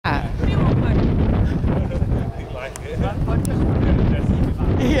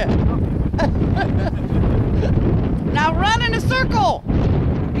circle.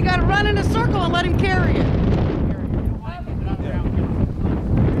 You got to run in a circle and let him carry it.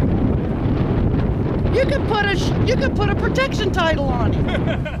 You could put a protection title on him.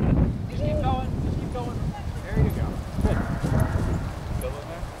 Just keep going. Just keep going. There you go. Good. Still in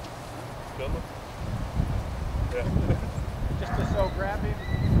there? Still in? Yeah. Just to so grab him.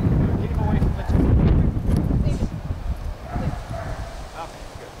 Get him away from the two. Okay,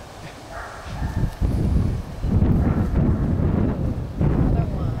 good.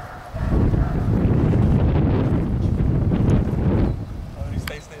 Oh, he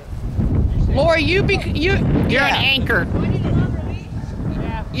stays there. Lori, you're an anchor.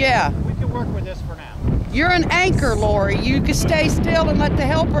 Yeah. We can work with this for now. You're an anchor, Lori. You can stay still and let the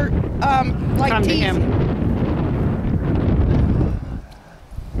helper like Come to tease him.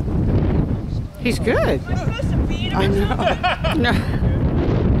 He's good. I know. No.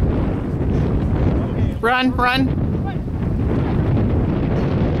 Run, run.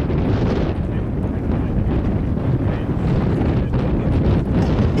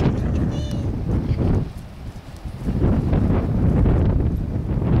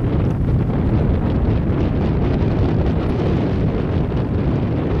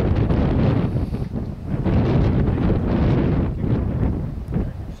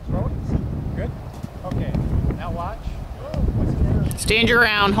 Good. Okay. Now watch. Stand your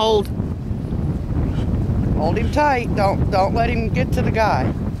ground. Hold. Hold him tight. Don't let him get to the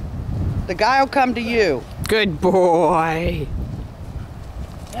guy. The guy will come to you. Good boy.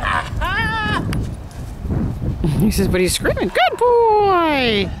 He says, but he's screaming. Good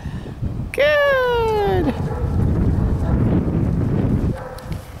boy. Good.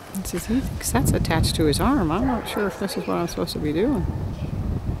 He says he thinks that's attached to his arm. I'm not sure if this is what I'm supposed to be doing.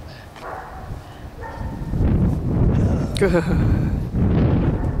 Good.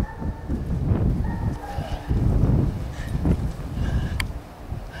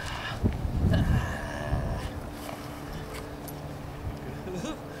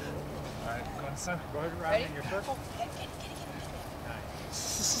 Alright, go inside. Go ahead and run in your circle.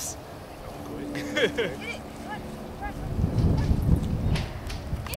 Nice. That was quick.